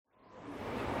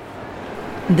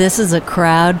This is a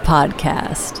Crowd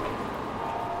podcast.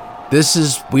 This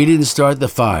is We Didn't Start the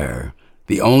Fire,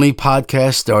 the only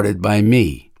podcast started by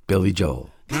me, Billy Joel.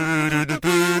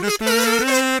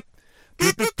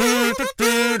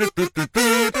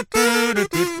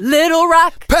 Little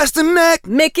Rock, Pasternak,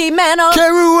 Mickey Mantle,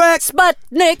 Kerouac,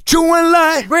 Sputnik, True and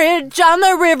Lie, Bridge on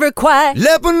the River Kwai.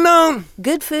 Lebanon.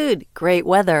 Good food, great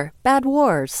weather, bad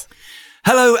wars.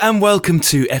 Hello and welcome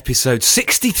to episode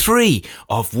 63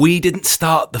 of We Didn't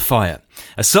Start the Fire,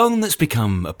 a song that's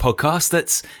become a podcast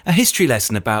that's a history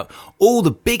lesson about all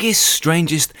the biggest,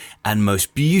 strangest and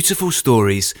most beautiful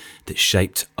stories that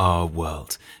shaped our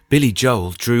world. Billy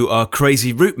Joel drew our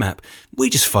crazy route map. We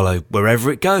just follow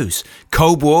wherever it goes.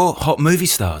 Cold War, hot movie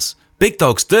stars, big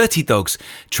dogs, dirty dogs,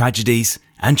 tragedies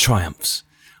and triumphs.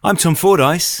 I'm Tom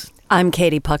Fordyce. I'm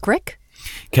Katie Puckrick.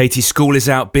 Katie, school is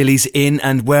out, Billy's in,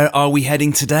 and where are we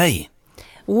heading today?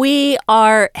 We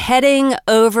are heading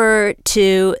over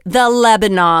to the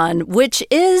Lebanon, which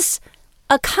is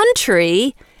a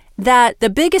country that the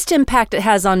biggest impact it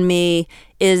has on me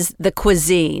is the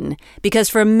cuisine. Because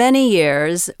for many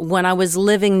years, when I was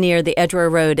living near the Edgware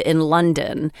Road in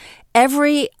London,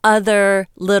 every other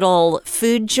little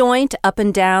food joint up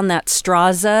and down that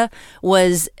Straza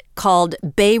was called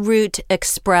Beirut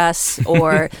Express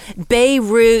or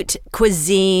Beirut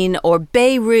Cuisine or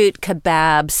Beirut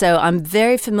Kebab. So I'm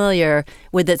very familiar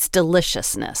with its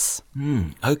deliciousness.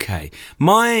 Okay.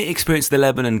 My experience of the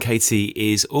Lebanon, Katie,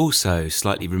 is also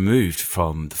slightly removed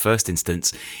from the first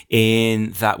instance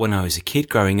in that when I was a kid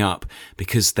growing up,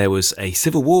 because there was a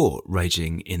civil war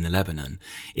raging in the Lebanon,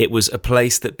 it was a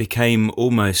place that became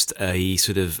almost a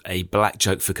sort of a black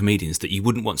joke for comedians that you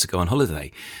wouldn't want to go on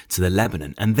holiday to the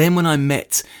Lebanon. And then when I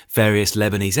met various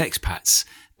Lebanese expats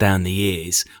down the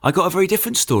years, I got a very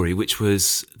different story, which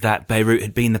was that Beirut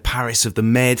had been the Paris of the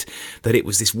Med, that it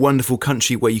was this wonderful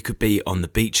country where you could be on the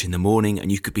beach in the morning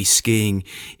and you could be skiing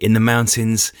in the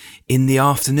mountains in the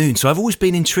afternoon. So I've always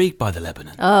been intrigued by the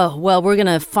Lebanon. Oh, well, we're going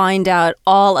to find out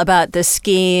all about the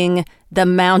skiing, the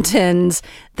mountains,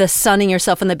 the sunning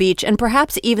yourself on the beach, and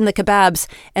perhaps even the kebabs,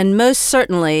 and most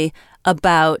certainly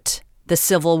about the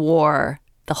Civil War.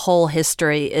 The whole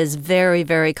history is very,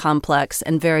 very complex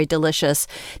and very delicious.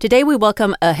 Today we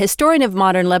welcome a historian of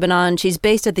modern Lebanon. She's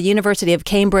based at the University of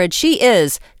Cambridge. She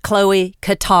is Chloe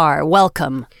Qatar.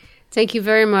 Welcome. Thank you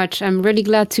very much. I'm really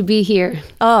glad to be here.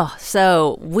 Oh,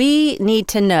 so we need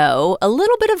to know a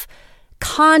little bit of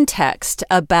context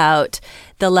about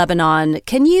the Lebanon.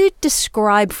 Can you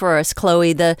describe for us,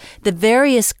 Chloe, the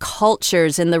various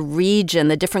cultures in the region,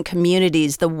 the different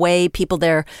communities, the way people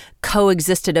there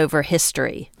coexisted over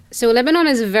history? So Lebanon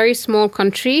is a very small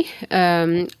country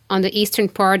on the eastern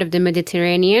part of the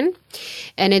Mediterranean.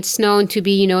 And it's known to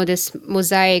be, this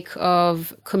mosaic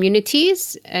of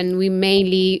communities. And we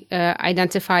mainly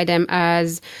identify them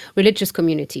as religious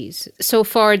communities. So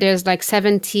far, there's like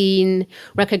 17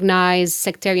 recognized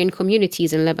sectarian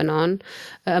communities in Lebanon.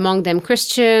 Among them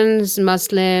Christians,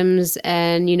 Muslims,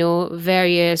 and,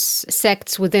 various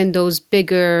sects within those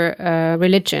bigger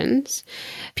religions.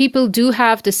 People do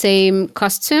have the same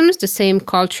customs, the same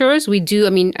cultures.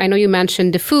 I know you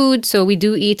mentioned the food, so we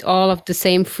do eat all of the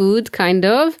same food, kind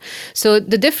of. So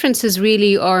the differences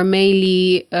really are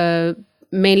mainly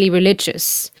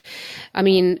religious.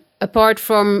 Apart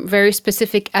from very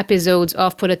specific episodes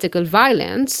of political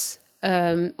violence,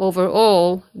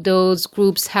 overall, those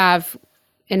groups have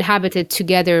inhabited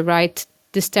together, right,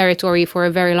 this territory for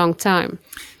a very long time.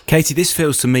 Katie, this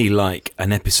feels to me like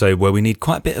an episode where we need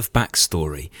quite a bit of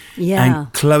backstory. Yeah.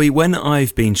 And Chloe, when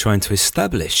I've been trying to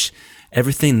establish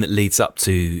everything that leads up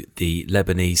to the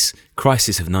Lebanese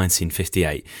crisis of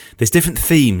 1958, there's different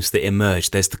themes that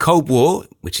emerge. There's the Cold War,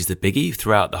 which is the biggie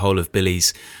throughout the whole of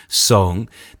Billy's song.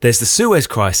 There's the Suez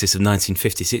crisis of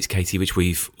 1956, Katie, which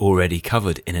we've already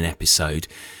covered in an episode.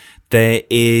 There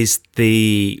is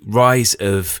the rise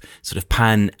of sort of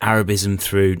pan-Arabism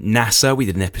through NASA. We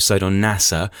did an episode on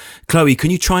NASA. Chloe, can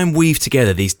you try and weave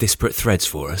together these disparate threads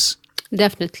for us?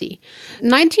 Definitely.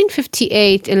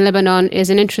 1958 in Lebanon is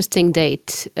an interesting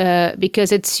date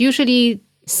because it's usually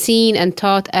seen and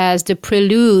taught as the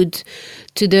prelude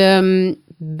to the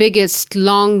biggest,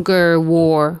 longer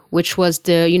war, which was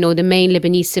the main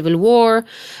Lebanese civil war,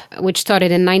 which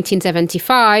started in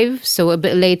 1975, so a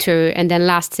bit later, and then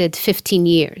lasted 15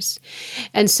 years.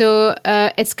 And so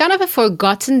it's kind of a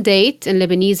forgotten date in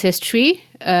Lebanese history.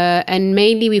 and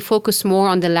mainly we focus more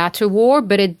on the latter war,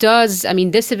 but it does,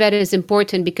 this event is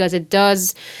important because it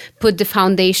does put the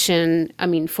foundation,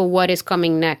 for what is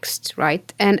coming next,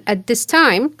 right? And at this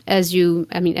time, as you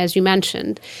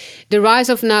mentioned, the rise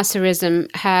of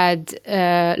Nasserism had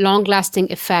long-lasting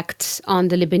effects on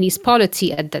the Lebanese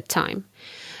polity at that time.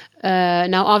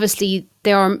 Now, obviously,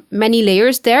 there are many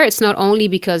layers there. It's not only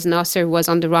because Nasser was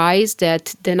on the rise that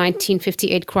the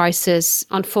 1958 crisis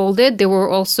unfolded. There were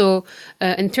also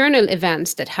internal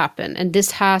events that happened. And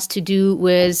this has to do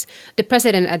with the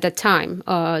president at that time,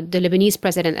 the Lebanese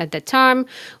president at that time,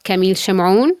 Camille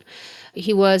Chamroun.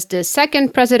 He was the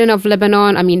second president of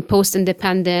Lebanon,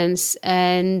 post-independence,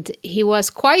 and he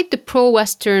was quite the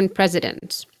pro-Western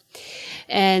president.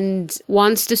 And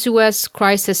once the Suez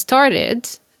crisis started,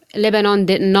 Lebanon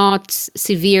did not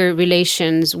sever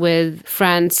relations with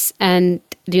France and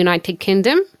the United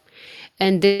Kingdom.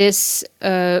 And this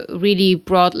really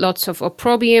brought lots of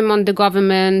opprobrium on the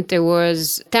government. There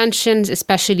was tensions,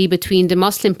 especially between the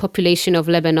Muslim population of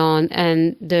Lebanon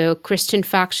and the Christian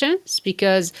factions,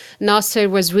 because Nasser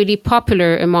was really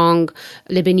popular among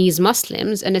Lebanese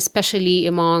Muslims, and especially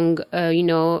among,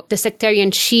 the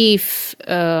sectarian chief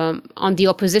on the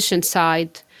opposition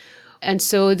side. And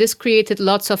so this created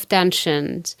lots of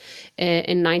tensions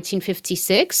in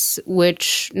 1956,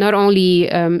 which not only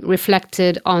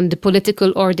reflected on the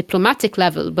political or diplomatic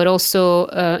level, but also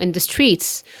in the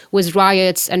streets with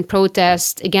riots and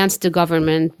protests against the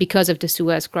government because of the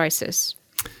Suez crisis.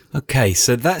 Okay,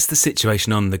 so that's the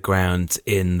situation on the ground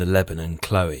in the Lebanon,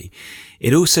 Chloe.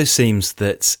 It also seems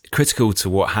that critical to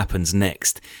what happens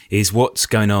next is what's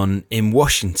going on in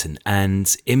Washington,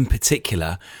 and in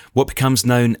particular, what becomes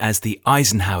known as the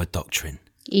Eisenhower Doctrine.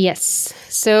 Yes.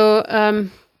 So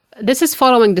this is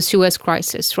following the Suez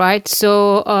crisis, right?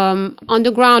 So on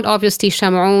the ground, obviously,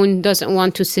 Chamroun doesn't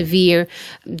want to sever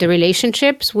the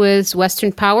relationships with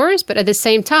Western powers. But at the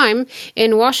same time,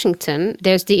 in Washington,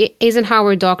 there's the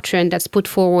Eisenhower Doctrine that's put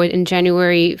forward in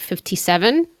January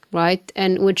 1957. Right,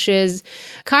 and which is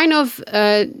kind of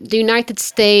the United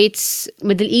States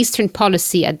Middle Eastern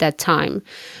policy at that time.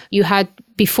 You had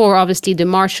before, obviously, the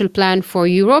Marshall Plan for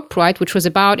Europe, right, which was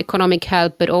about economic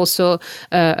help, but also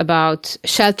about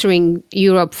sheltering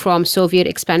Europe from Soviet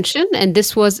expansion. And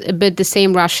this was a bit the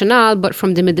same rationale, but for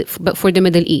the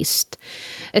Middle East.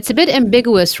 It's a bit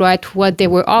ambiguous, right, what they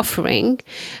were offering,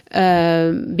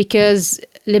 because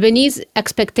Lebanese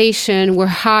expectations were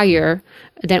higher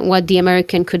than what the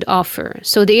American could offer.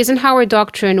 So the Eisenhower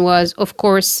Doctrine was, of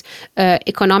course,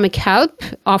 economic help,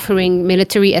 offering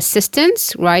military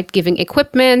assistance, right, giving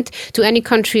equipment to any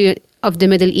country of the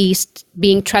Middle East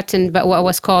being threatened by what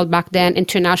was called back then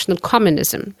international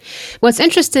communism. What's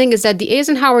interesting is that the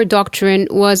Eisenhower Doctrine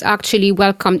was actually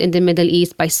welcomed in the Middle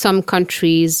East by some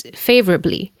countries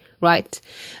favorably, right?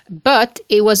 But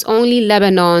it was only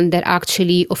Lebanon that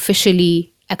actually officially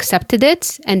accepted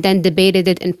it and then debated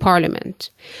it in parliament.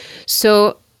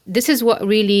 So this is what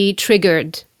really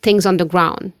triggered things on the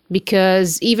ground,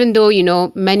 because even though,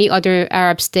 many other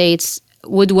Arab states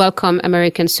would welcome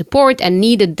American support and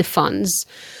needed the funds,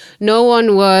 no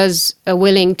one was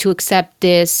willing to accept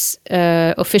this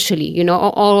officially.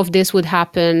 All of this would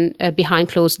happen behind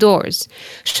closed doors.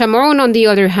 Chamroun, on the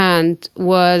other hand,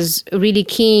 was really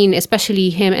keen, especially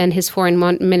him and his foreign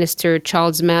minister,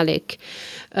 Charles Malik,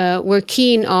 were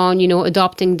keen on,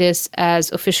 adopting this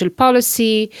as official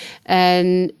policy.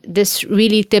 And this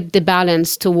really tipped the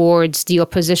balance towards the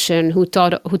opposition, who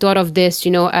thought of this,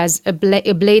 as a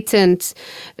blatant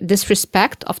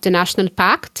disrespect of the National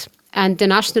Pact. And the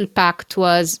National Pact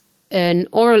was an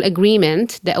oral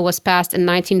agreement that was passed in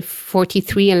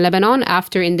 1943 in Lebanon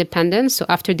after independence, so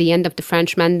after the end of the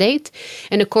French Mandate,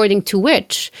 and according to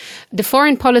which the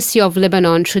foreign policy of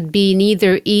Lebanon should be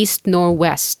neither east nor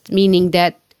west, meaning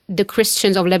that the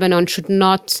Christians of Lebanon should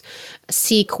not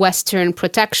seek Western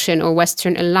protection or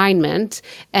Western alignment,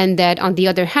 and that, on the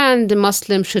other hand, the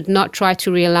Muslims should not try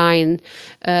to realign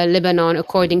Lebanon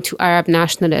according to Arab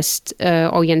nationalist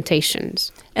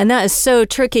orientations. And that is so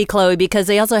tricky, Chloe, because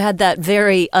they also had that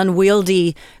very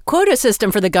unwieldy quota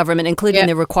system for the government, including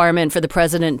the requirement for the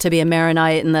president to be a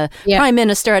Maronite, and the prime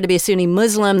minister had to be a Sunni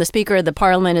Muslim. The speaker of the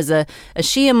parliament is a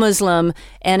Shia Muslim.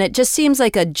 And it just seems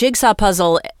like a jigsaw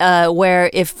puzzle where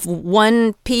if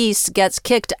one piece gets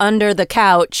kicked under the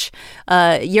couch,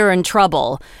 you're in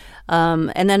trouble.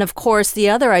 And then, of course, the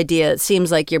other idea it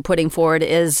seems like you're putting forward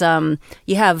is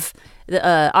you have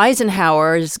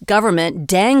Eisenhower's government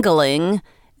dangling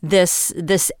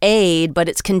this aid, but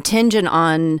it's contingent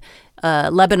on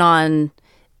Lebanon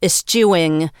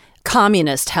eschewing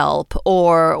communist help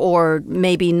or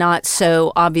maybe not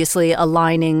so obviously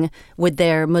aligning with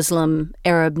their Muslim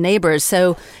Arab neighbors.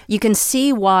 So you can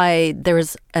see why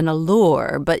there's an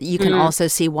allure, but you can also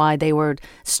see why they were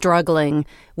struggling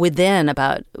within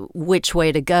about which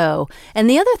way to go. And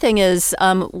the other thing is,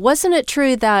 wasn't it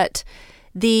true that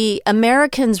the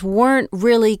Americans weren't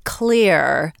really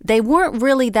clear? They weren't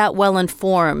really that well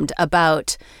informed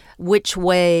about which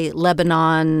way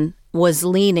Lebanon was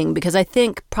leaning, because I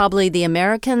think probably the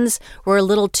Americans were a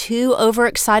little too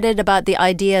overexcited about the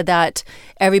idea that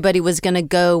everybody was going to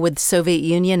go with the Soviet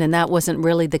Union, and that wasn't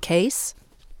really the case.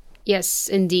 Yes,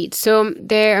 indeed. So in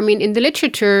the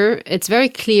literature, it's very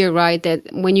clear, right, that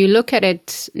when you look at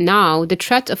it now, the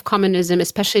threat of communism,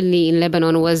 especially in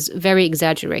Lebanon, was very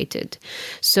exaggerated.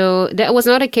 So that was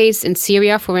not a case in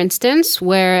Syria, for instance,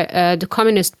 where the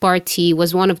Communist Party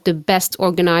was one of the best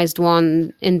organized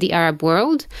one in the Arab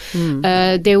world.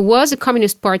 There was a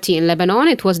Communist Party in Lebanon.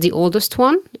 It was the oldest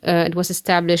one. It was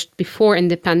established before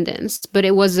independence, but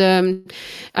it was,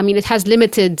 it has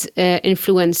limited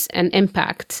influence and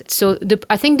impact. So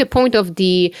I think the point of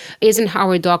the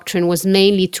Eisenhower doctrine was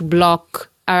mainly to block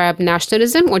Arab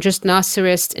nationalism or just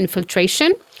Nasserist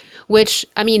infiltration, which,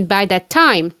 by that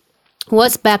time,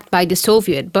 was backed by the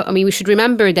Soviet. But we should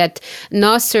remember that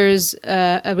Nasser's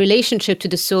relationship to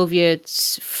the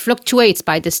Soviets fluctuates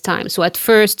by this time. So at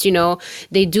first,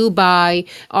 they do buy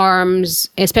arms,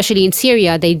 especially in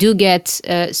Syria, they do get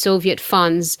Soviet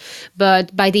funds.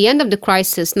 But by the end of the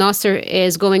crisis, Nasser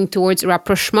is going towards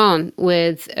rapprochement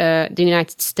with the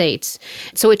United States.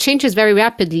 So it changes very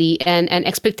rapidly, and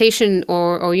expectation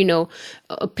or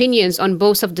opinions on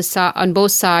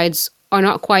both sides are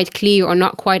not quite clear or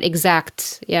not quite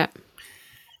exact. Yeah.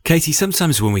 Katie,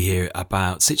 sometimes when we hear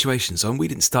about situations on We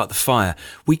Didn't Start the Fire,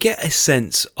 we get a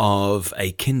sense of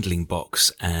a kindling box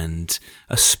and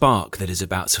a spark that is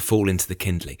about to fall into the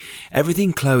kindling.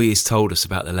 Everything Chloe has told us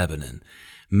about the Lebanon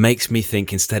makes me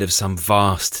think, instead of some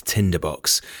vast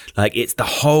tinderbox, like it's the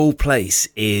whole place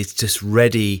is just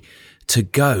ready to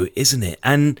go, isn't it?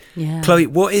 And Chloe,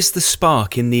 what is the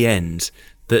spark in the end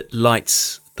that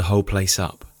lights the whole place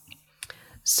up?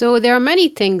 So there are many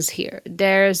things here.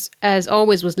 There's, as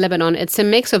always with Lebanon, it's a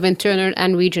mix of internal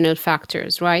and regional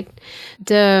factors, right?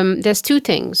 There's two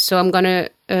things. So I'm going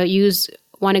to use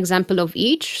one example of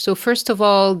each. So first of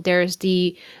all, there's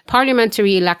the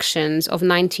parliamentary elections of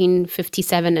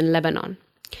 1957 in Lebanon,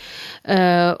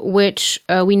 which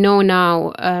we know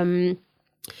now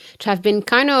have been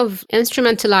kind of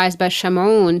instrumentalized by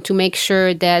Shamoun to make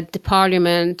sure that the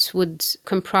parliament would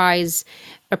comprise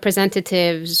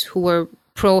representatives who were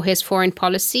pro his foreign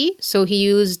policy. So he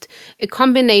used a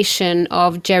combination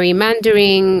of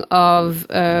gerrymandering, of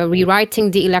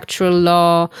rewriting the electoral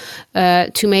law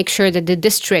to make sure that the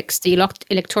districts, the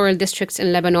electoral districts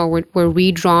in Lebanon were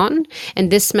redrawn.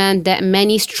 And this meant that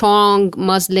many strong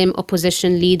Muslim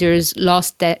opposition leaders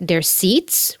lost their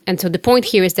seats. And so the point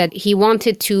here is that he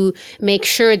wanted to make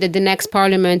sure that the next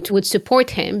parliament would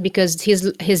support him, because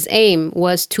his aim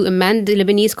was to amend the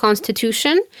Lebanese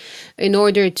constitution in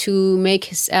order to make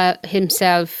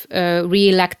himself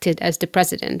re-elected as the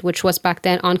president, which was back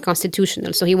then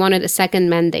unconstitutional. So he wanted a second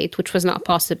mandate, which was not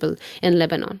possible in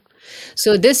Lebanon.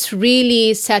 So this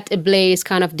really set ablaze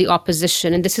kind of the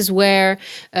opposition. And this is where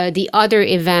the other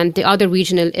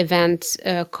regional event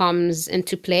comes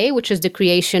into play, which is the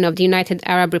creation of the United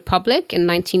Arab Republic in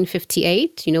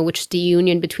 1958, which is the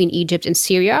union between Egypt and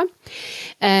Syria.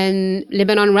 And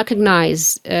Lebanon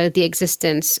recognized the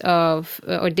existence of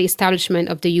or the establishment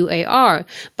of the UAR.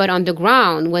 But on the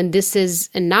ground, when this is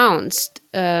announced,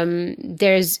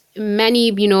 there's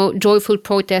many, joyful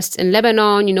protests in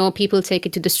Lebanon. People take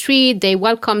it to the street. They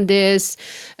welcome this.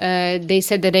 They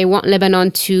said that they want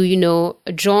Lebanon to,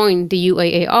 join the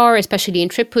UAR, especially in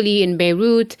Tripoli, in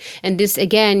Beirut. And this,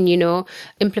 again,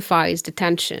 amplifies the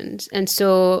tensions. And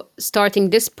so starting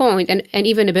this point, and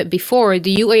even a bit before,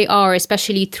 the UAR,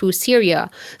 especially through Syria,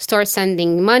 starts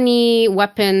sending money,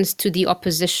 weapons to the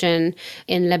opposition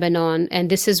in Lebanon. And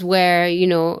this is where,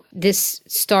 this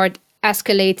starts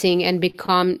escalating and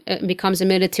becomes a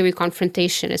military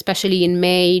confrontation, especially in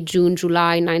May, June,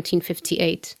 July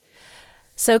 1958.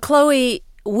 So, Chloe,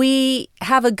 we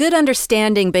have a good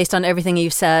understanding, based on everything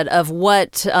you've said, of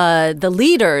what the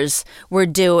leaders were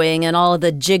doing and all of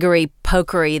the jiggery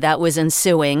pokery that was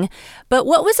ensuing. But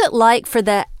what was it like for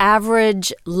the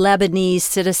average Lebanese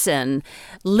citizen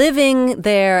living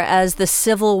there as the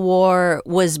civil war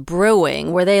was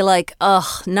brewing? Were they like,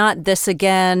 ugh, not this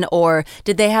again? Or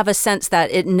did they have a sense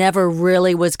that it never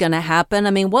really was going to happen?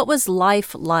 I mean, what was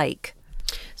life like?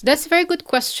 So that's a very good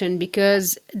question,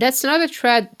 because that's another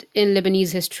thread in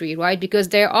Lebanese history, right? Because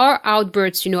there are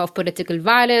outbursts, of political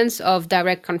violence, of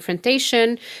direct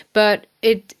confrontation, but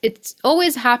it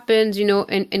always happens,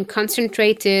 in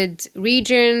concentrated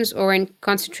regions or in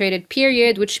concentrated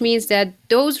period, which means that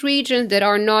those regions that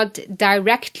are not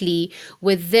directly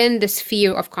within the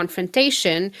sphere of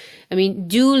confrontation,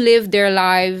 do live their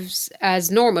lives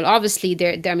as normal. Obviously,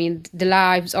 the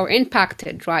lives are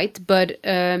impacted, right? But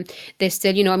they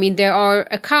still, there are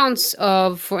accounts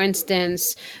of, for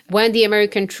instance, when the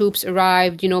American troops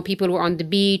arrived, people were on the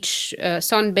beach,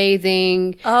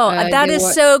 sunbathing. Oh, that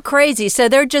is so crazy. So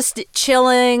they're just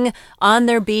chilling on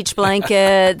their beach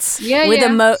blankets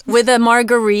with a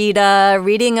margarita,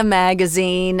 reading a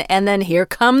magazine, and then here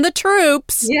come the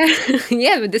troops. Yeah,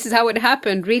 yeah, but this is how it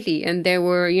happened, really. And there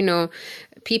were,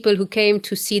 people who came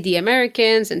to see the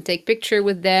Americans and take picture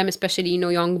with them, especially,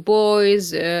 young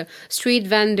boys, street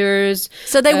vendors.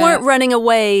 So they weren't running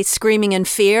away screaming in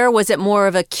fear. Was it more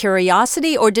of a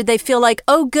curiosity, or did they feel like,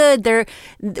 oh, good,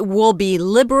 we'll be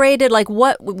liberated? Like,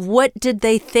 what did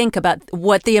they think about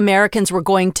what the Americans were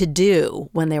going to do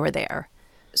when they were there?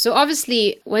 So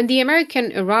obviously, when the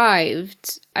American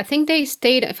arrived, I think they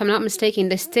stayed, if I'm not mistaken,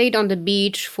 they stayed on the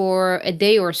beach for a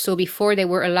day or so before they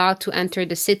were allowed to enter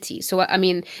the city. So,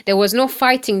 there was no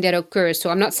fighting that occurred. So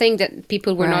I'm not saying that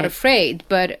people were not afraid,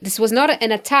 but this was not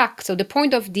an attack. So the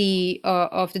point of the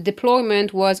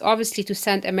deployment was obviously to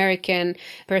send American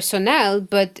personnel,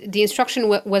 but the instruction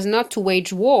was not to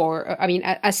wage war.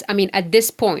 At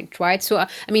this point, right? So,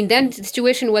 then the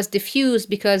situation was diffused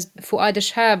because Fuad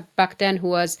Shahab back then, who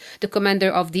was the commander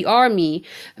of the army,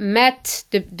 met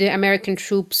the American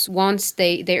troops once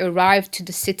they arrived to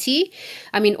the city.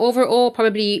 Overall,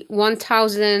 probably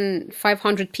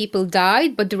 1,500 people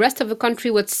died, but the rest of the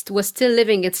country was still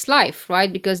living its life,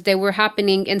 right? Because they were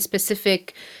happening in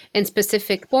specific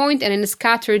point and in a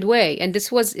scattered way. And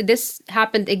this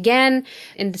happened again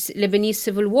in the Lebanese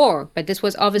civil war, but this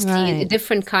was obviously a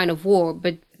different kind of war.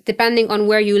 But depending on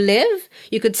where you live,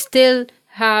 you could still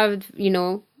have,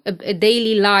 a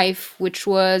daily life which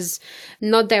was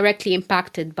not directly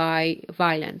impacted by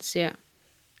violence. Yeah.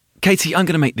 Katie, I'm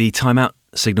going to make the timeout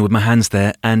signal with my hands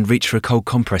there and reach for a cold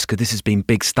compress because this has been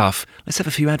big stuff. Let's have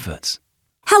a few adverts.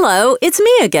 Hello, it's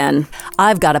me again.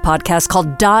 I've got a podcast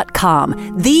called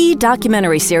 .com, the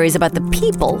documentary series about the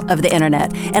people of the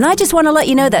internet. And I just want to let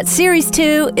you know that Series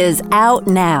 2 is out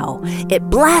now. It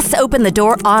blasts open the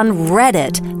door on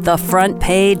Reddit, the front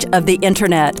page of the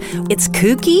internet. It's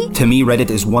kooky. To me, Reddit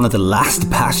is one of the last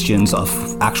bastions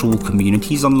of actual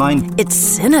communities online. It's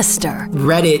sinister.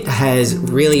 Reddit has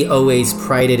really always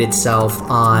prided itself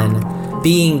on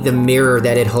being the mirror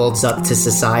that it holds up to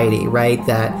society, right?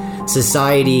 That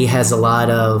society has a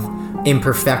lot of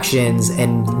imperfections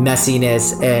and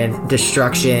messiness and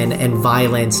destruction and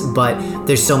violence, but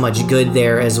there's so much good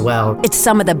there as well. It's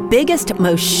some of the biggest,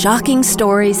 most shocking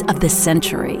stories of the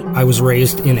century. I was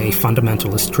raised in a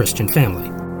fundamentalist Christian family.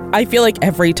 I feel like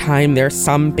every time there's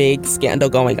some big scandal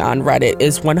going on, Reddit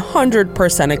is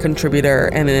 100% a contributor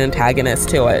and an antagonist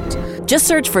to it. Just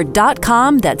search for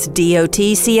 .com, that's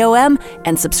DOTCOM,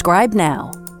 and subscribe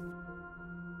now.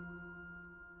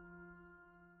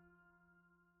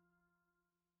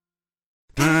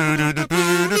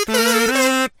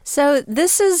 So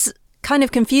this is kind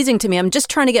of confusing to me. I'm just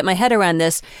trying to get my head around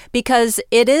this because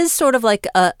it is sort of like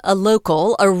a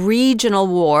regional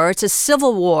war. It's a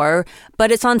civil war,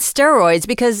 but it's on steroids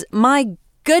because, my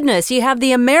goodness, you have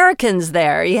the Americans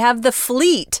there. You have the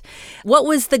fleet. What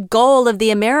was the goal of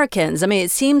the Americans?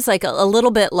 It seems like a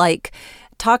little bit like,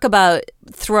 talk about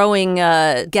throwing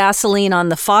gasoline on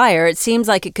the fire. It seems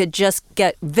like it could just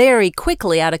get very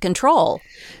quickly out of control.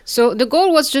 So the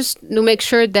goal was just to make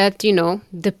sure that,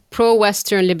 the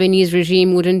pro-Western Lebanese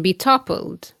regime wouldn't be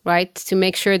toppled, right? To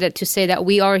make sure that, to say that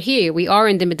we are here, we are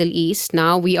in the Middle East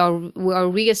now, we are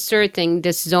reasserting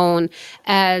this zone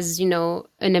as,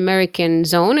 an American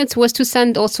zone. It was to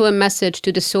send also a message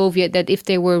to the Soviet that if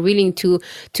they were willing to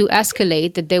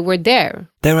escalate, that they were there.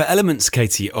 There are elements,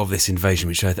 Katie, of this invasion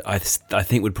which I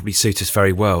think would probably suit us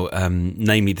very well,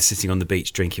 namely the sitting on the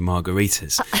beach drinking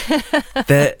margaritas.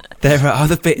 There are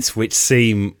other bits which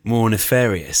seem more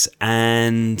nefarious,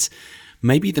 and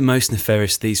maybe the most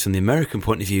nefarious of these from the American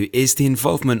point of view is the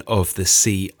involvement of the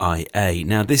CIA.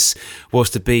 Now, this was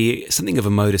to be something of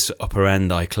a modus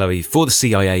operandi, Chloe, for the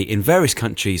CIA in various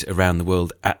countries around the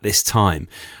world at this time.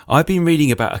 I've been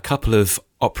reading about a couple of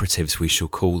operatives, we shall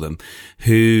call them,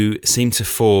 who seem to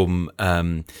form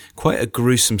quite a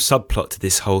gruesome subplot to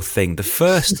this whole thing. The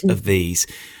first of these,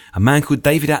 a man called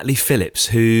David Atlee Phillips,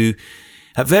 who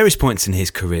At various points in his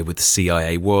career with the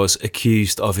CIA, was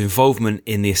accused of involvement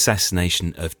in the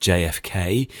assassination of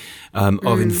JFK,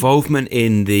 of involvement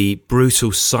in the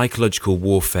brutal psychological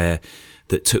warfare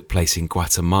that took place in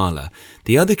Guatemala.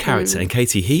 The other character, and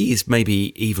Katie, he is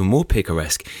maybe even more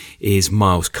picaresque, is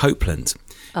Miles Copeland,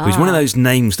 who's one of those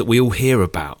names that we all hear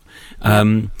about.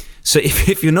 So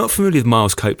if you're not familiar with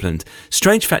Miles Copeland,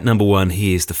 strange fact number one,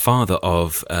 he is the father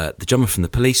of the gentleman from the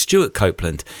police, Stuart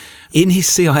Copeland. In his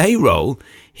CIA role,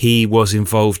 he was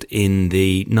involved in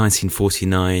the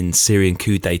 1949 Syrian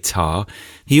coup d'etat.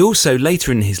 He also, later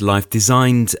in his life,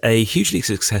 designed a hugely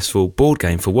successful board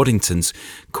game for Waddington's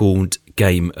called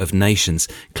Game of Nations.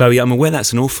 Chloe, I'm aware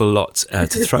that's an awful lot to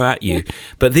throw at you,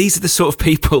 but these are the sort of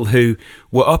people who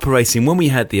were operating when we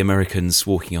had the Americans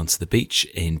walking onto the beach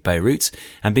in Beirut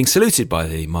and being saluted by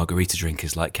the margarita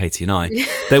drinkers like Katie and I.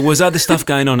 There was other stuff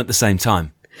going on at the same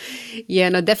time. Yeah,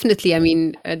 no, definitely. I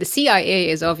mean, the CIA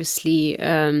is obviously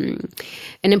an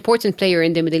important player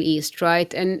in the Middle East,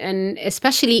 right? And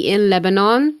especially in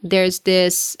Lebanon, there's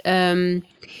this,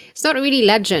 it's not really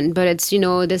legend, but it's,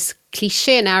 this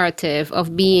cliche narrative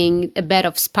of being a bed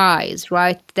of spies,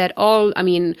 right? That all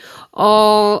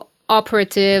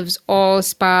operatives, all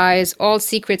spies, all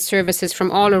secret services from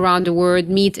all around the world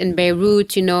meet in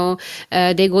Beirut,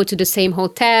 they go to the same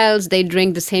hotels, they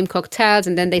drink the same cocktails,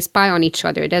 and then they spy on each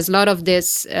other. There's a lot of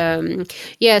this.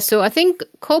 So I think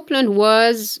Copeland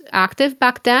was active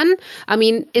back then. I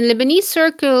mean, in Lebanese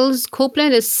circles,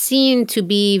 Copeland is seen to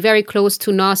be very close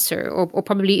to Nasser, or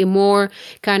probably a more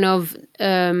kind of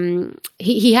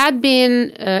he had been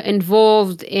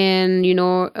involved in,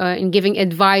 in giving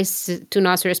advice to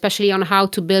Nasser, especially on how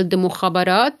to build the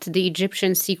mukhabarat, the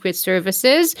Egyptian secret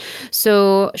services.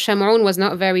 So Shamroun was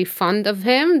not very fond of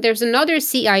him. There's another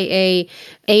CIA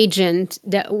agent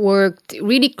that worked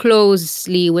really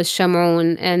closely with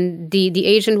Shamroun, and the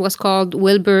agent was called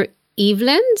Wilbur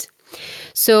Eveland.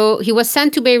 So he was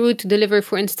sent to Beirut to deliver,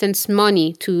 for instance,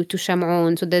 money to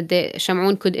Shamroun so that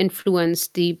Shamroun could influence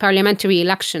the parliamentary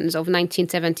elections of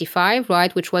 1975,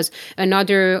 right, which was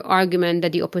another argument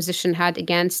that the opposition had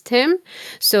against him.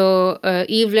 So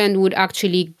Eveland would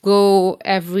actually go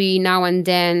every now and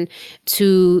then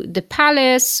to the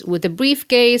palace with a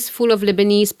briefcase full of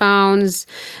Lebanese pounds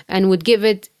and would give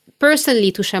it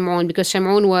personally to Shamroun, because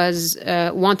Shamroun was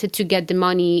wanted to get the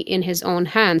money in his own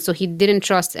hands. So he didn't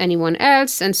trust anyone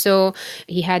else. And so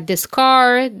he had this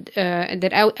car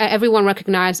that everyone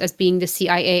recognized as being the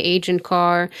CIA agent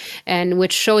car, and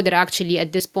which showed that actually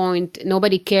at this point,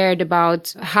 nobody cared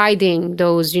about hiding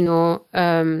those,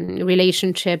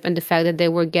 relationship and the fact that they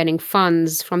were getting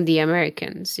funds from the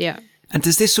Americans. Yeah. And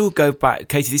does this all go back,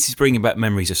 Katie, this is bringing back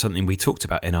memories of something we talked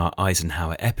about in our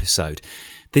Eisenhower episode.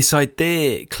 This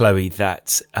idea, Chloe,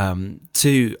 that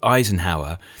to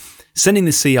Eisenhower, sending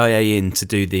the CIA in to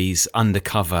do these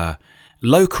undercover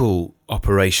local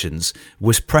operations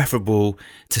was preferable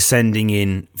to sending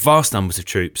in vast numbers of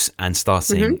troops and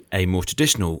starting a more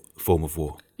traditional form of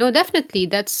war. No, definitely.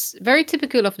 That's very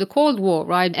typical of the Cold War,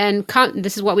 right? And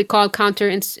this is what we call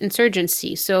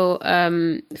counterinsurgency. So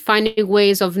finding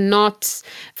ways of not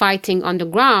fighting on the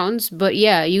ground, but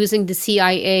using the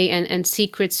CIA and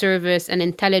Secret Service and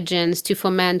intelligence to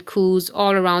foment coups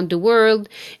all around the world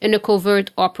in a covert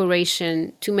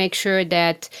operation to make sure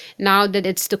that now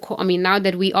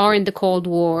that we are in the Cold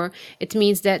War, it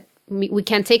means that we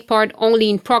can take part only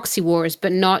in proxy wars,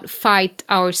 but not fight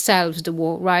ourselves the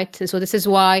war, right? And so this is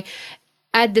why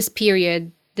at this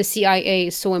period, the CIA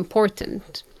is so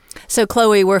important. So,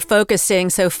 Chloe, we're focusing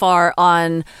so far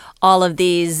on all of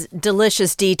these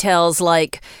delicious details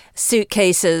like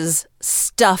suitcases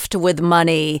stuffed with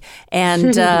money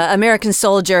and American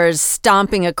soldiers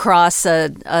stomping across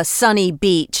a sunny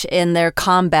beach in their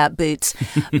combat boots.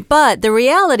 But the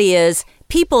reality is,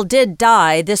 people did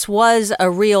die. This was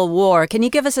a real war. Can you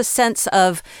give us a sense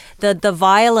of the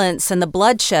violence and the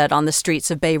bloodshed on the streets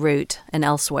of Beirut and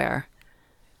elsewhere?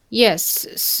 Yes.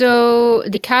 So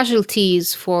the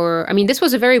casualties this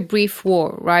was a very brief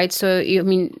war, right? So,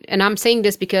 and I'm saying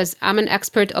this because I'm an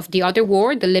expert of the other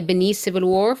war, the Lebanese civil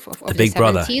war of the Big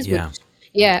 70s. Brother,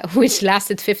 which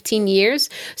lasted 15 years.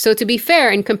 So to be fair,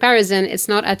 in comparison, it's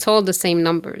not at all the same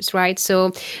numbers, right?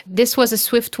 So this was a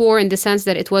swift war in the sense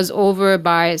that it was over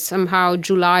by somehow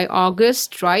July,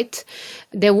 August, right?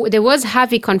 There was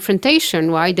heavy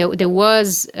confrontation, right? There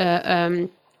was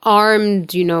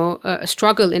armed,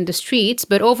 struggle in the streets.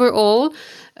 But overall,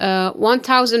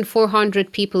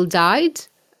 1,400 people died.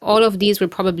 all of these were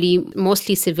probably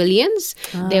mostly civilians.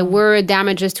 There were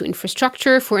damages to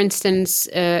infrastructure, for instance,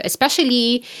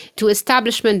 especially to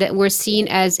establishments that were seen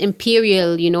as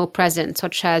imperial, present,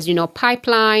 such as,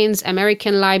 pipelines,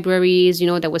 American libraries,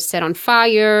 that was set on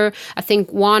fire. I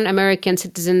think one American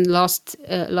citizen lost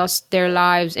their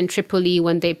lives in Tripoli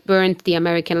when they burned the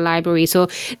American library. So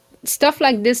stuff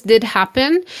like this did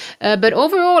happen. But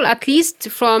overall, at least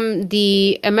from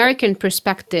the American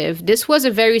perspective, this was a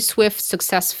very swift,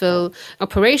 successful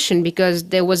operation because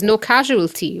there was no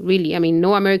casualty, really. I mean,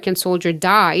 no American soldier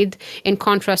died, in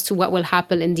contrast to what will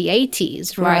happen in the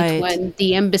 80s, right? When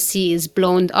the embassy is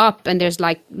blown up and there's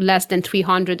like less than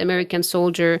 300 American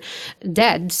soldiers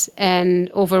dead. And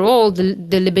overall, the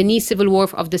Lebanese civil war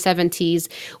of the 70s,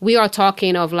 we are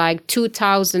talking of like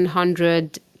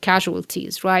 2,100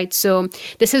 casualties, right? So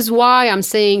this is why I'm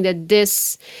saying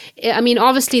that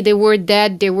obviously they were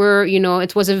dead. They were,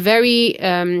 it was a very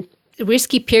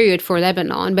risky period for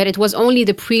Lebanon, but it was only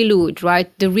the prelude,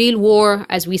 right? The real war,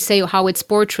 as we say, how it's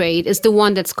portrayed, is the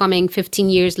one that's coming 15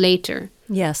 years later.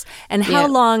 Yes. And how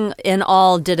long in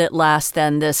all did it last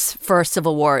then, this first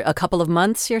civil war? A couple of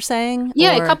months, you're saying?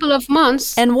 Yeah, a couple of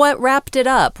months. And what wrapped it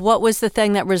up? What was the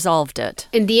thing that resolved it?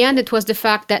 In the end, it was the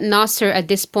fact that Nasser at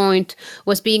this point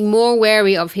was being more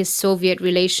wary of his Soviet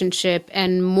relationship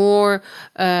and more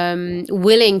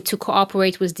willing to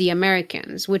cooperate with the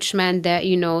Americans, which meant that,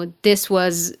 this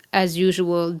was, as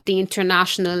usual, the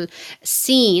international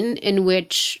scene in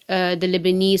which the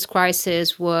Lebanese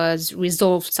crisis was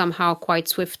resolved somehow quite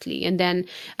swiftly. And then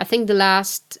I think the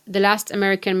last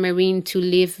American Marine to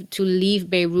leave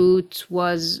Beirut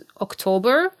was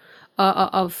October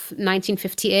of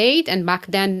 1958, and back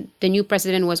then the new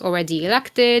president was already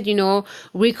elected.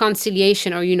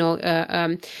 Reconciliation, or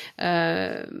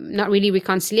not really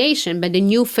reconciliation, but the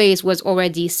new phase was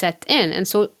already set in. And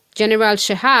so General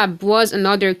Shahab was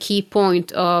another key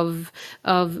point of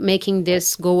making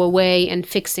this go away and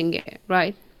fixing it,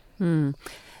 right?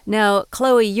 Now,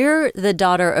 Chloe, you're the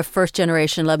daughter of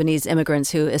first-generation Lebanese immigrants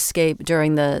who escaped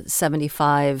during the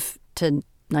 75 to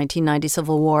 1990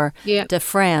 Civil War to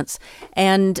France.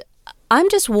 And I'm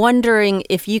just wondering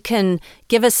if you can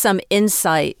give us some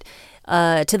insight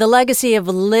to the legacy of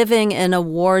living in a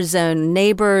war zone,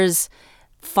 neighbors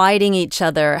fighting each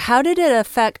other. How did it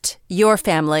affect your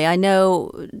family? I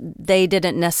know they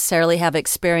didn't necessarily have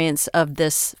experience of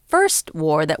this first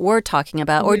war that we're talking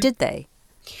about, or did they?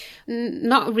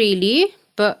 Not really,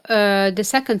 but the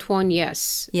second one,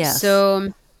 yes. Yes.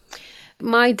 So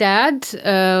my dad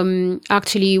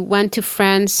actually went to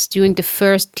France during the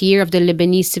first year of the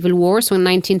Lebanese Civil War, so in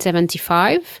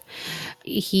 1975.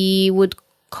 He would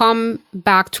come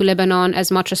back to Lebanon as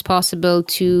much as possible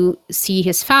to see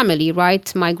his family,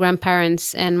 right? My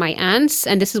grandparents and my aunts.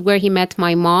 And this is where he met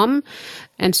my mom.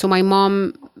 And so my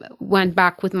mom went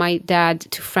back with my dad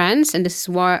to France, and this is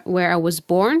where I was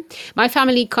born. My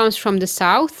family comes from the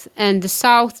south, and the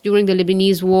south during the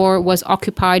Lebanese war was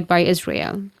occupied by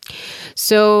Israel.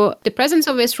 So the presence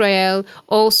of Israel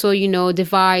also,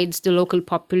 divides the local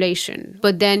population.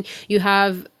 But then you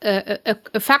have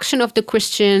a faction of the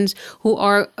Christians who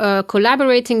are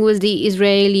collaborating with the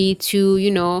Israeli to,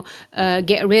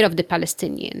 get rid of the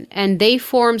Palestinian. And they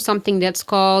form something that's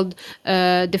called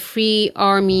the Free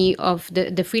Army of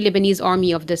the Free Lebanese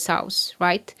Army of the South,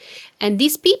 right? And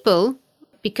these people,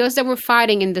 because they were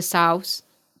fighting in the South,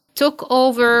 took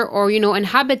over or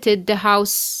inhabited the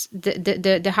houses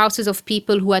of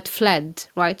people who had fled,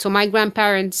 right? So my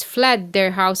grandparents fled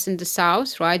their house in the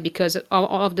south, right, because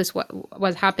all of this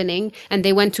was happening, and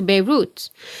they went to Beirut.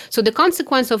 So the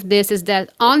consequence of this is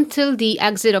that until the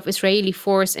exit of Israeli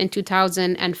force in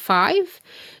 2005,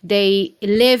 they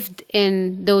lived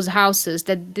in those houses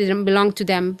that didn't belong to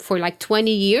them for like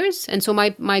 20 years. And so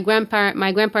my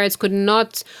grandparents could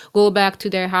not go back to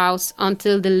their house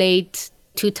until the late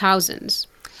 2000s.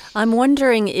 I'm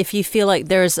wondering if you feel like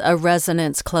there's a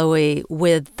resonance, Chloe,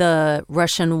 with the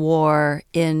Russian war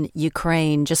in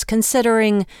Ukraine, just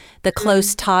considering the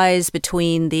close ties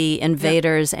between the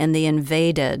invaders and the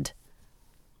invaded.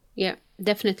 Yeah,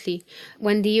 definitely.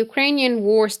 When the Ukrainian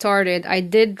war started, I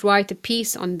did write a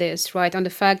piece on this, right, on the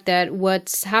fact that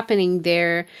what's happening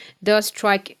there does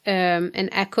strike an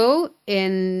echo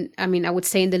in, I would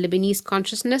say, in the Lebanese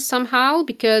consciousness somehow,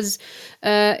 because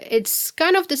it's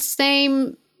kind of the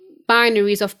same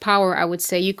binaries of power, I would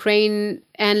say. Ukraine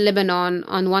and Lebanon,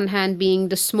 on one hand, being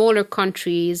the smaller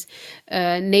countries,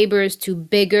 neighbors to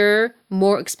bigger,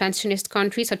 more expansionist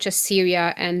countries such as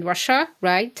Syria and Russia,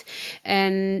 right?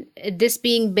 And this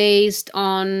being based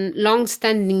on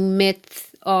long-standing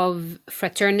myth of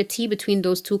fraternity between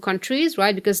those two countries,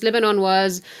 right? Because Lebanon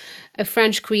was a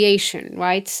French creation,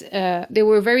 right? They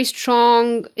were very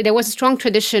strong. There was a strong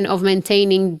tradition of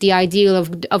maintaining the ideal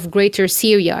of Greater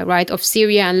Syria, right? Of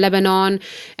Syria and Lebanon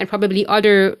and probably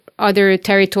other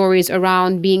territories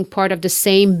around being part of the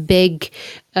same big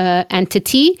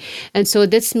entity. And so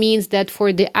this means that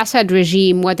for the Assad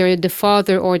regime, whether the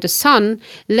father or the son,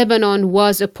 Lebanon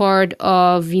was a part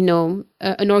of,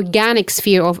 an organic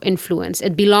sphere of influence.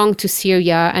 It belonged to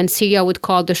Syria, and Syria would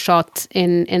call the shot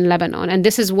in Lebanon. And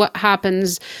this is what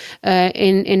happens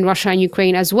in Russia and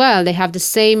Ukraine as well. They have the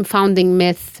same founding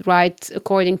myth, right,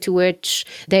 according to which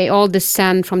they all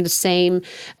descend from the same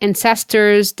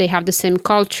ancestors, they have the same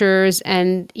cultures,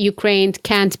 and Ukraine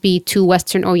can't be too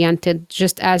Western-oriented,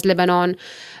 just as Lebanon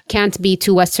can't be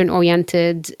too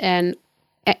Western-oriented. And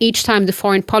each time the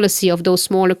foreign policy of those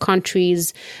smaller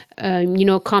countries,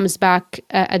 comes back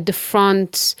at the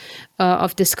front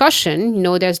of discussion,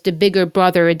 there's the bigger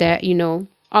brother that,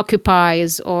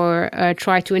 occupies or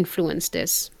try to influence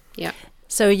this. Yeah.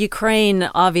 So Ukraine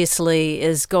obviously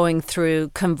is going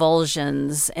through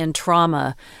convulsions and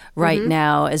trauma right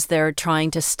now as they're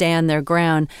trying to stand their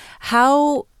ground.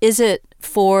 How is it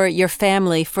for your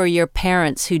family, for your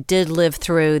parents who did live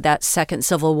through that second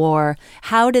civil war?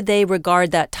 How did they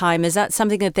regard that time? Is that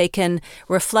something that they can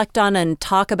reflect on and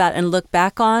talk about and look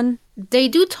back on? They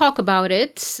do talk about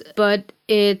it, but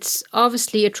it's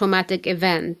obviously a traumatic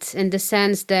event in the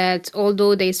sense that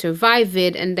although they survived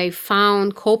it and they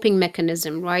found coping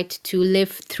mechanism, right, to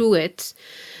live through it,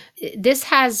 this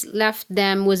has left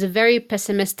them with a very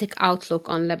pessimistic outlook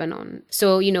on Lebanon.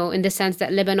 So, in the sense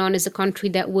that Lebanon is a country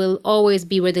that will always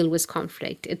be riddled with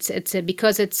conflict.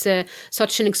 Because it's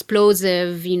such an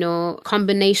explosive,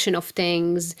 combination of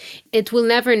things, it will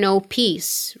never know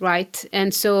peace, right?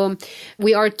 And so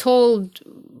we are told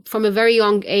from a very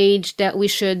young age that we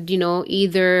should,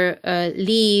 either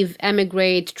leave,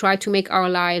 emigrate, try to make our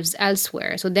lives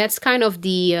elsewhere. So that's kind of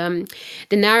the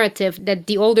narrative that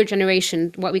the older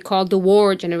generation, what we call the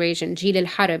war generation, Jil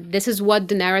al-Harb, this is what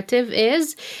the narrative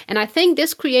is. And I think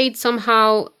this creates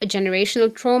somehow a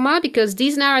generational trauma because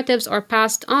these narratives are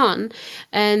passed on.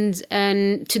 And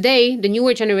today, the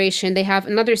newer generation, they have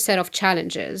another set of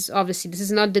challenges. Obviously, this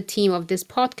is not the theme of this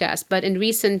podcast, but in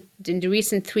the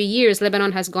recent 3 years,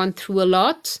 Lebanon has gone through a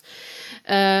lot.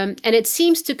 And it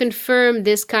seems to confirm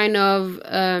this kind of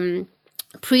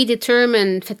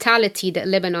predetermined fatality that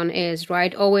Lebanon is,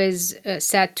 right? Always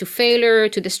set to failure,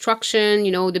 to destruction,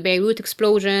 the Beirut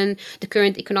explosion, the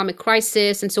current economic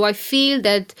crisis. And so I feel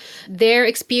that their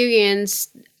experience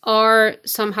are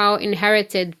somehow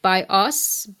inherited by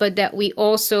us, but that we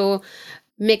also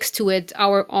mix to it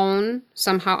our own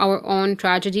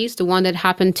tragedies, the one that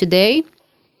happened today.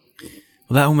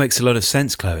 Well, that all makes a lot of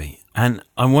sense, Chloe. And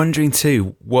I'm wondering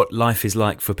too what life is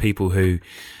like for people who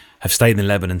have stayed in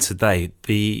Lebanon today.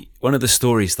 One of the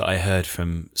stories that I heard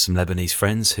from some Lebanese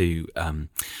friends who,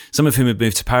 some of whom had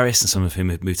moved to Paris and some of whom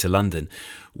had moved to London,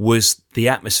 was the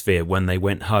atmosphere when they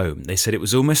went home. They said it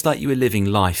was almost like you were living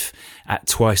life at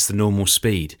twice the normal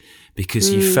speed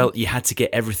because you felt you had to get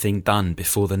everything done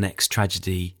before the next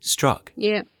tragedy struck.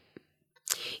 Yeah.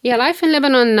 Yeah, life in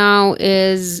Lebanon now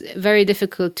is very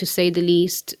difficult to say the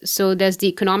least. So there's the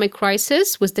economic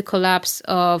crisis with the collapse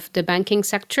of the banking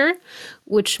sector,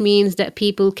 which means that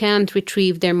people can't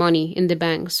retrieve their money in the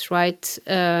banks, right?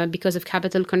 Because of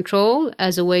capital control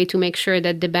as a way to make sure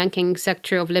that the banking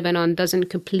sector of Lebanon doesn't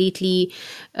completely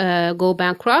go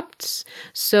bankrupt.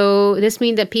 So this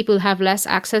means that people have less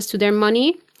access to their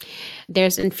money.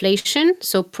 There's inflation,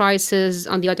 so prices,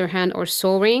 on the other hand, are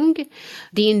soaring.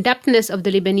 The indebtedness of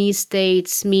the Lebanese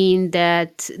states mean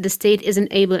that the state isn't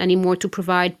able anymore to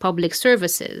provide public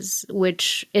services,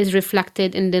 which is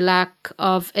reflected in the lack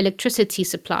of electricity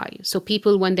supply. So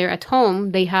people, when they're at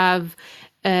home, they have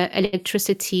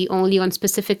electricity only on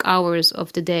specific hours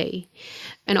of the day.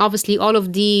 And obviously, all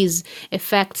of these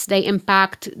effects, they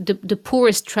impact the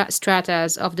poorest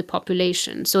stratas of the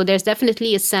population. So there's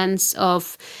definitely a sense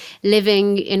of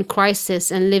living in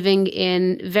crisis and living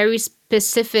in very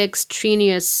specific,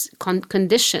 strenuous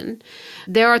condition.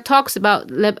 There are talks in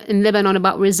Lebanon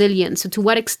about resilience. So to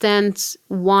what extent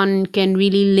one can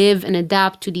really live and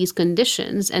adapt to these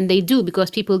conditions. And they do, because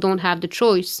people don't have the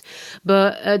choice.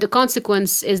 But the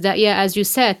consequence is that, as you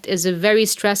said, is a very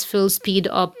stressful speed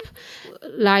up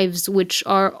lives, which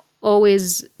are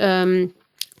always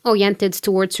oriented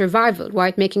towards survival,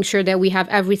 right? Making sure that we have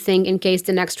everything in case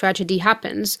the next tragedy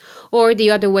happens. Or the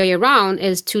other way around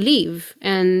is to leave.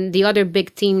 And the other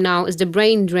big theme now is the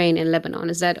brain drain in Lebanon.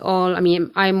 Is that all? I mean,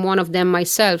 I'm one of them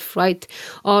myself, right?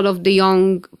 All of the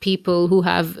young people who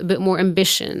have a bit more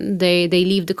ambition, they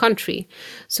leave the country.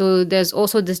 So there's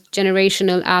also this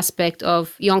generational aspect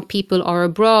of young people are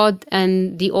abroad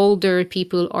and the older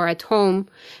people are at home,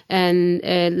 and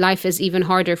life is even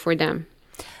harder for them.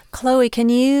 Chloe, can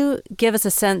you give us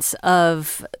a sense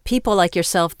of people like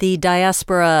yourself, the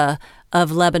diaspora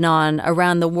of Lebanon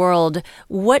around the world?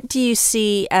 What do you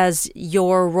see as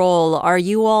your role? Are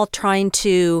you all trying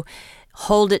to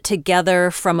hold it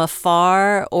together from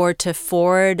afar or to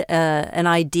forward an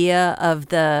idea of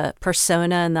the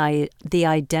persona and the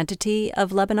identity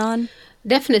of Lebanon?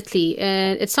 Definitely.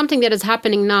 It's something that is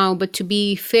happening now, but to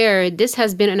be fair, this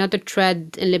has been another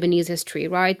thread in Lebanese history,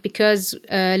 right? Because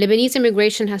Lebanese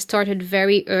immigration has started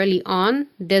very early on.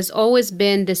 There's always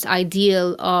been this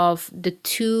ideal of the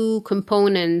two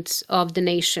components of the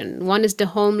nation. One is the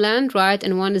homeland, right?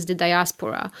 And one is the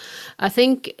diaspora. I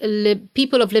think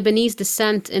people of Lebanese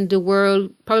descent in the world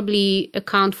probably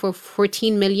account for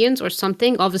 14 million or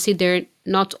something. Obviously, they're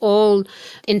not all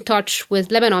in touch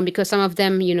with Lebanon because some of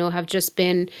them, have just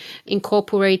been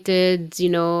incorporated,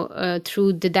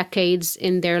 through the decades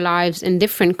in their lives in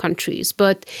different countries.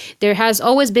 But there has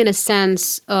always been a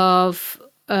sense of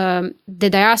the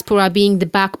diaspora being the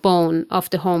backbone of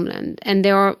the homeland. And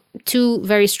there are two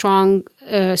very strong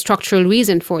structural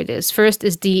reasons for this. First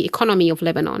is the economy of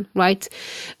Lebanon, right?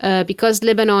 Because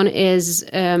Lebanon is,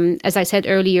 as I said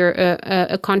earlier,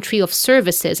 a country of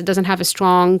services. It doesn't have a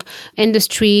strong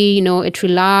industry, it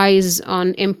relies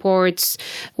on imports.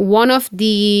 One of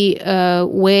the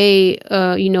way,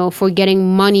 for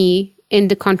getting money in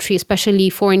the country, especially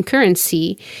foreign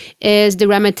currency, is the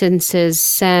remittances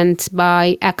sent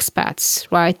by expats,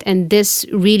 right? And this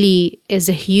really is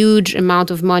a huge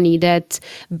amount of money that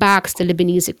backs the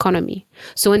Lebanese economy.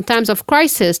 So in times of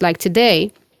crisis like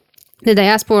today, the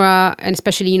diaspora, and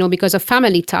especially, because of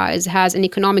family ties, has an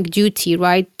economic duty,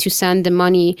 right, to send the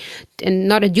money, and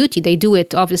not a duty, they do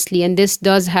it, obviously. And this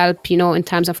does help, in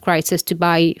times of crisis to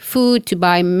buy food, to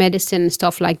buy medicine,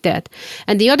 stuff like that.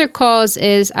 And the other cause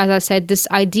is, as I said, this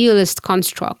idealist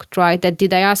construct, right, that the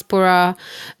diaspora,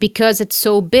 because it's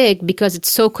so big, because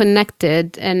it's so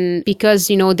connected, and because,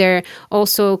 they're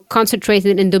also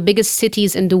concentrated in the biggest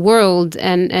cities in the world,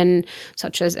 and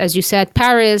such as you said,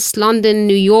 Paris, London,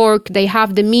 New York, they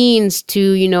have the means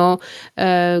to,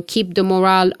 keep the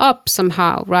morale up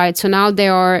somehow, right? So now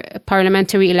there are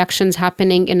parliamentary elections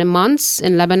happening in a month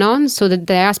in Lebanon. So the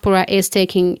diaspora is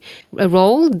taking a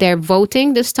role. They're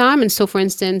voting this time. And so, for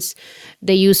instance,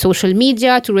 they use social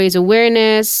media to raise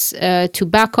awareness, to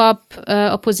back up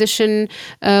opposition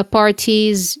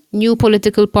parties, new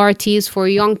political parties for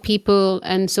young people.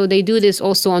 And so they do this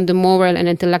also on the moral and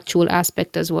intellectual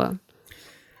aspect as well.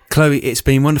 Chloe, it's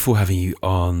been wonderful having you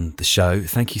on the show.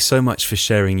 Thank you so much for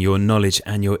sharing your knowledge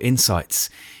and your insights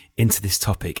into this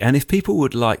topic. And if people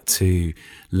would like to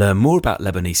learn more about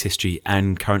Lebanese history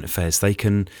and current affairs, they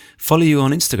can follow you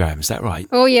on Instagram. Is that right?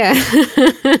 Oh, yeah.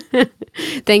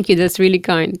 Thank you. That's really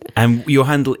kind. And your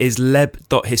handle is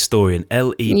leb.historian,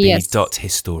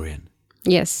 leb.historian.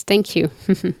 Yes, thank you.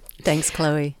 Thanks,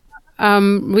 Chloe.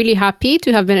 I'm really happy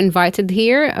to have been invited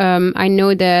here. I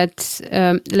know that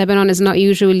Lebanon is not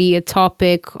usually a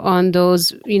topic on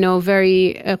those,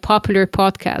 very popular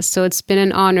podcasts. So it's been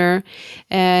an honor,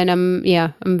 and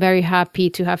I'm very happy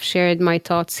to have shared my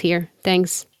thoughts here.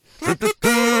 Thanks.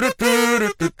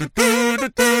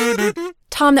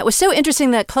 Tom, that was so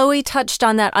interesting that Chloe touched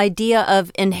on that idea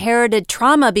of inherited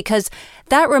trauma, because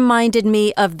that reminded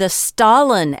me of the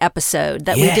Stalin episode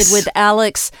that we did with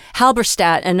Alex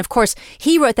Halberstadt. And of course,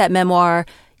 he wrote that memoir,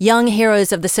 Young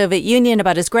Heroes of the Soviet Union,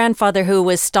 about his grandfather, who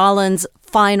was Stalin's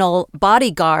final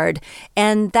bodyguard.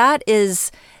 And that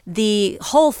is the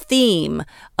whole theme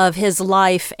of his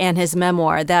life and his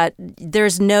memoir, that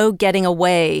there's no getting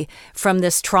away from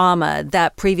this trauma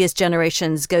that previous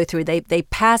generations go through. They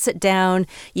pass it down.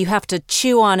 You have to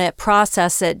chew on it,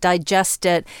 process it, digest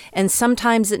it, and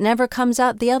sometimes it never comes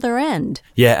out the other end.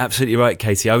 Yeah, absolutely right,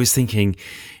 Katie. I was thinking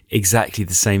exactly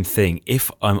the same thing.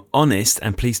 If I'm honest,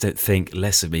 and please don't think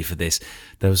less of me for this,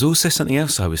 there was also something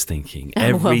else I was thinking.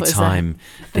 Every time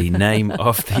the name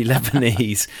of the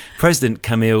Lebanese president,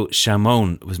 Camille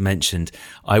Chamoun, was mentioned,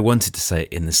 I wanted to say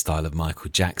it in the style of Michael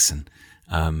Jackson,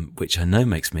 which I know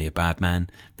makes me a bad man,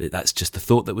 but that's just the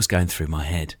thought that was going through my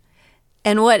head.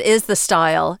 And what is the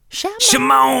style?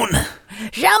 Chamoun!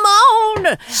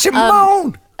 Chamoun!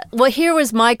 Chamoun! Well, here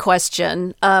was my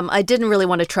question. I didn't really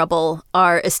want to trouble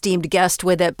our esteemed guest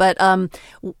with it, but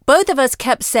both of us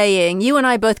kept saying, you and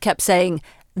I both kept saying,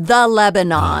 the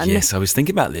Lebanon. Oh, yes, I was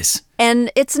thinking about this.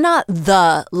 And it's not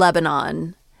the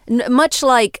Lebanon. Much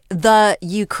like the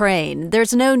Ukraine,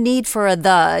 there's no need for a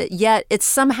the, yet it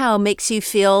somehow makes you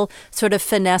feel sort of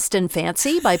finessed and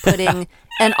fancy by putting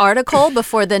an article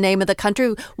before the name of the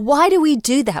country. Why do we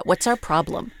do that? What's our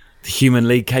problem? The Human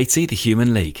League, Katie, the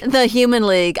Human League. The Human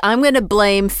League. I'm going to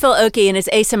blame Phil Oakey and his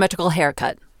asymmetrical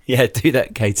haircut. Yeah, do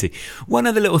that, Katie. One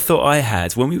other little thought I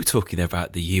had when we were talking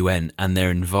about the UN and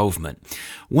their involvement.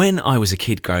 When I was a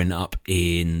kid growing up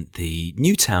in the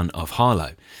new town of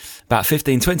Harlow, about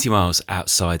 15, 20 miles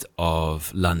outside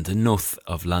of London, north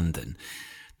of London,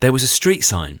 there was a street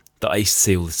sign that I used to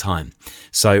see all the time.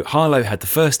 So Harlow had the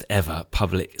first ever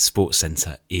public sports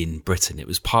centre in Britain. It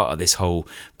was part of this whole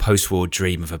post-war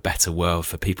dream of a better world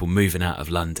for people moving out of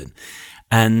London.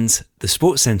 And the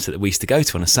sports centre that we used to go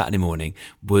to on a Saturday morning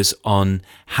was on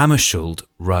Hammarskjöld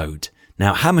Road.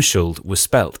 Now, Hammarskjöld was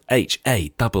spelt Hammarskj,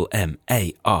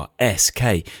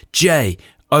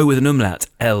 O with an umlaut,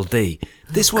 LD.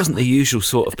 This wasn't the usual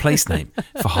sort of place name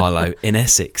for Harlow in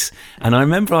Essex. And I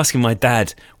remember asking my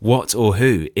dad what or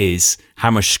who is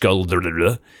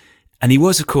Hammarskjöld. And he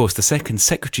was, of course, the second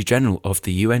Secretary General of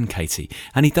the UN, Katie.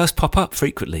 And he does pop up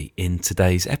frequently in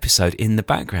today's episode in the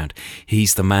background.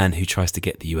 He's the man who tries to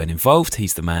get the UN involved.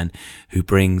 He's the man who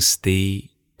brings the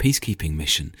peacekeeping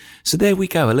mission. So there we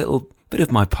go, a little bit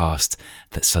of my past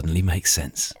that suddenly makes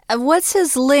sense. What's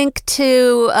his link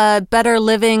to better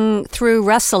living through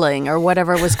wrestling or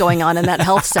whatever was going on in that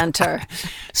health center?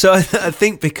 So I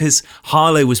think because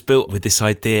Harlow was built with this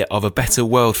idea of a better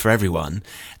world for everyone,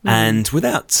 and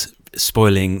without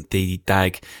spoiling the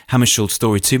Dag Hammarskjöld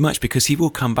story too much, because he will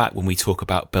come back when we talk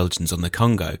about Belgians on the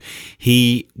Congo.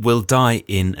 He will die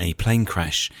in a plane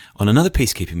crash on another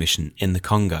peacekeeping mission in the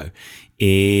Congo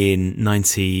in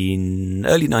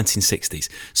early 1960s.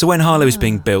 So when Harlow was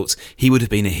being built, he would have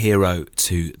been a hero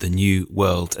to the new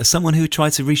world as someone who would try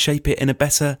to reshape it in a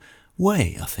better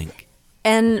way, I think.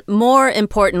 And more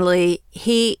importantly,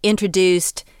 he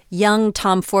introduced young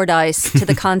Tom Fordyce to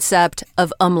the concept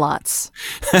of umlauts.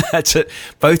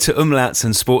 Both to umlauts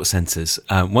and sports centres,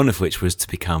 one of which was to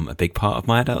become a big part of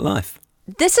my adult life.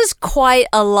 This is quite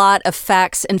a lot of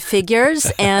facts and figures,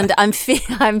 and I'm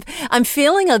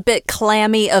feeling a bit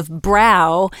clammy of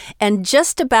brow, and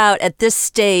just about at this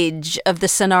stage of the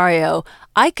scenario,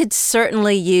 I could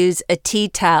certainly use a tea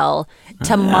towel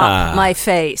to mop my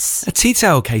face. A tea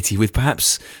towel, Katie, with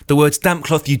perhaps the words damp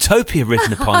cloth utopia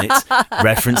written upon it,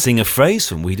 referencing a phrase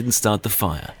from We Didn't Start the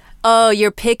Fire. Oh, you're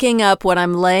picking up what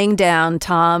I'm laying down,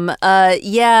 Tom.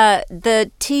 Yeah, the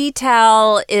tea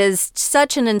towel is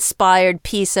such an inspired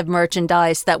piece of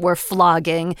merchandise that we're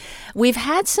flogging. We've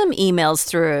had some emails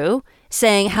through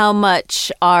saying how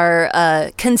much our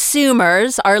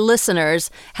consumers, our listeners,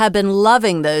 have been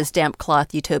loving those damp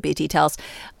cloth Utopia tea towels.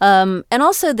 And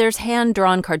also there's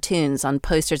hand-drawn cartoons on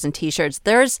posters and T-shirts.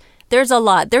 There's a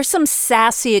lot. There's some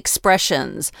sassy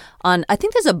expressions on, I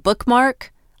think there's a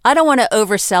bookmark. I don't want to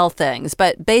oversell things,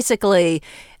 but basically,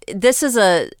 this is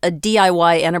a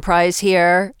DIY enterprise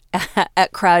here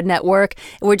at Crowd Network.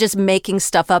 We're just making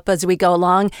stuff up as we go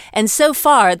along. And so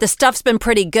far, the stuff's been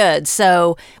pretty good.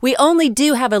 So we only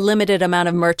do have a limited amount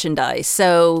of merchandise.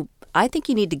 So I think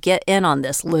you need to get in on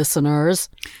this, listeners.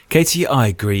 Katie, I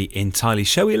agree entirely.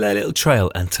 Shall we lay a little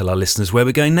trail and tell our listeners where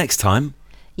we're going next time?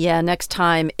 Yeah, next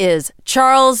time is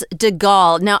Charles de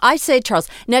Gaulle. Now, I say Charles.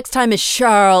 Next time is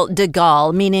Charles de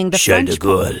Gaulle, meaning the Charles French. de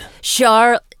Gaulle.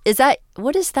 Charles,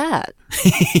 what is that?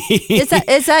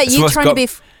 is that you trying to be...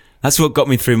 That's what got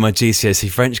me through my GCSE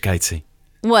French, Katie.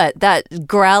 What, that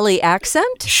growly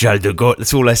accent? Charles de Gaulle.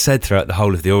 That's all I said throughout the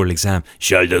whole of the oral exam.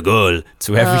 Charles de Gaulle.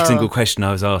 To every single question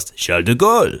I was asked. Charles de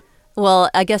Gaulle. Well,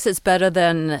 I guess it's better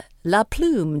than La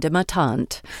Plume de ma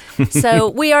tante. So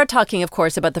we are talking, of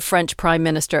course, about the French Prime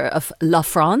Minister of La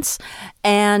France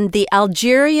and the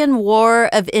Algerian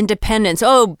War of Independence.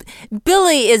 Oh,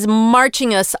 Billy is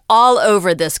marching us all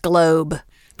over this globe.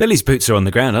 Billy's boots are on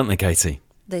the ground, aren't they, Katie?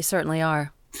 They certainly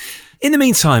are. In the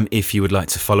meantime, if you would like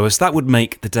to follow us, that would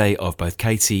make the day of both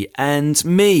Katie and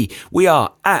me. We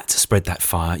are at Spread That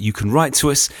Fire. You can write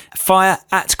to us,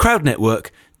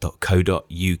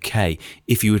 fire@crowdnetwork.co.uk.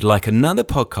 If you would like another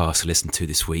podcast to listen to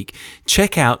this week,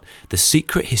 check out The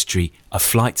Secret History of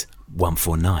Flight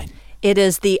 149. It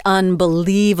is the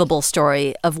unbelievable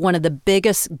story of one of the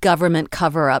biggest government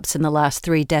cover-ups in the last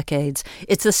 3 decades.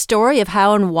 It's the story of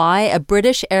how and why a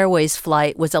British Airways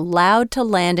flight was allowed to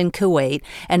land in Kuwait,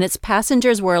 and its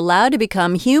passengers were allowed to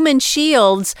become human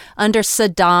shields under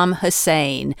Saddam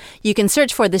Hussein. You can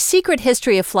search for The Secret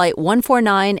History of Flight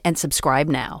 149 and subscribe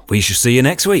now. We shall see you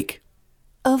next week.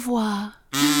 Au revoir.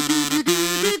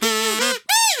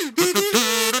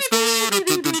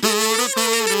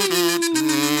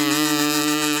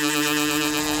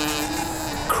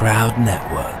 Crowd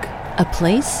Network. A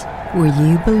place where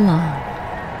you belong.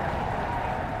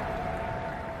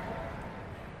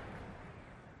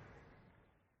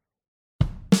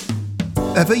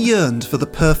 Ever yearned for the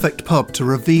perfect pub to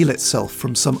reveal itself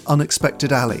from some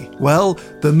unexpected alley? Well,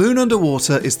 The Moon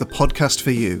Underwater is the podcast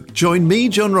for you. Join me,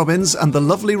 John Robbins, and the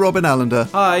lovely Robin Allender.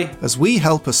 Hi. As we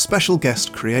help a special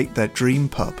guest create their dream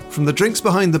pub. From the drinks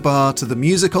behind the bar to the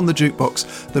music on the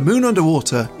jukebox, The Moon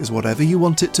Underwater is whatever you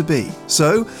want it to be.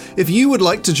 So, if you would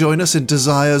like to join us in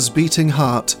Desire's beating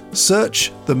heart,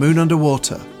 search The Moon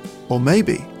Underwater. Or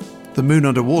maybe The Moon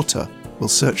Underwater will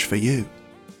search for you.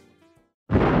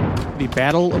 The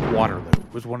Battle of Waterloo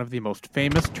was one of the most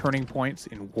famous turning points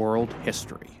in world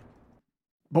history.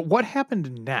 But what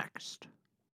happened next?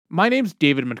 My name's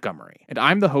David Montgomery, and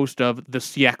I'm the host of The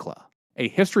Siècle, a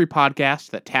history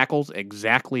podcast that tackles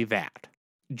exactly that.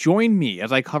 Join me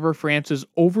as I cover France's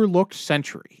overlooked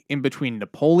century in between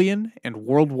Napoleon and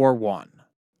World War I.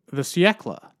 The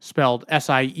Siècle, spelled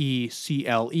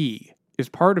S-I-E-C-L-E, is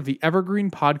part of the Evergreen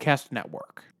Podcast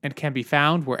Network and can be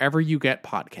found wherever you get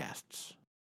podcasts.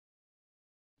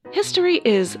 History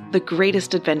is the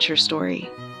greatest adventure story.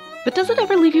 But does it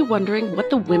ever leave you wondering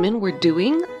what the women were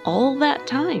doing all that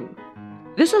time?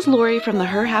 This is Lori from the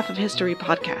Her Half of History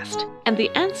podcast, and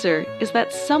the answer is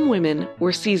that some women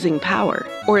were seizing power,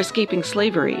 or escaping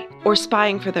slavery, or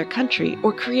spying for their country,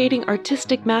 or creating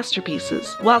artistic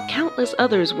masterpieces, while countless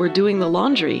others were doing the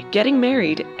laundry, getting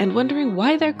married, and wondering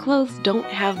why their clothes don't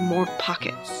have more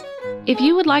pockets. If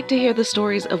you would like to hear the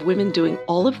stories of women doing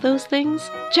all of those things,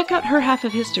 check out Her Half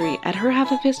of History at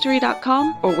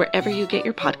herhalfofhistory.com or wherever you get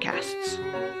your podcasts.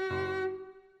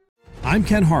 I'm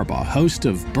Ken Harbaugh, host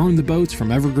of Burn the Boats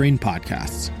from Evergreen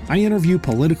Podcasts. I interview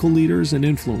political leaders and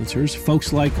influencers,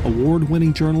 folks like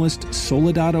award-winning journalist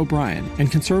Soledad O'Brien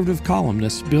and conservative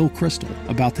columnist Bill Kristol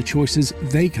about the choices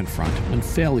they confront when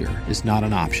failure is not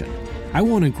an option. I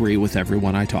won't agree with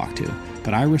everyone I talk to,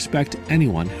 but I respect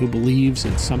anyone who believes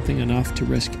in something enough to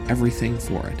risk everything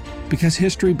for it. Because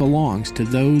history belongs to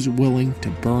those willing to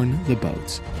burn the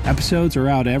boats. Episodes are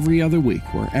out every other week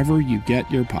wherever you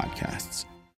get your podcasts.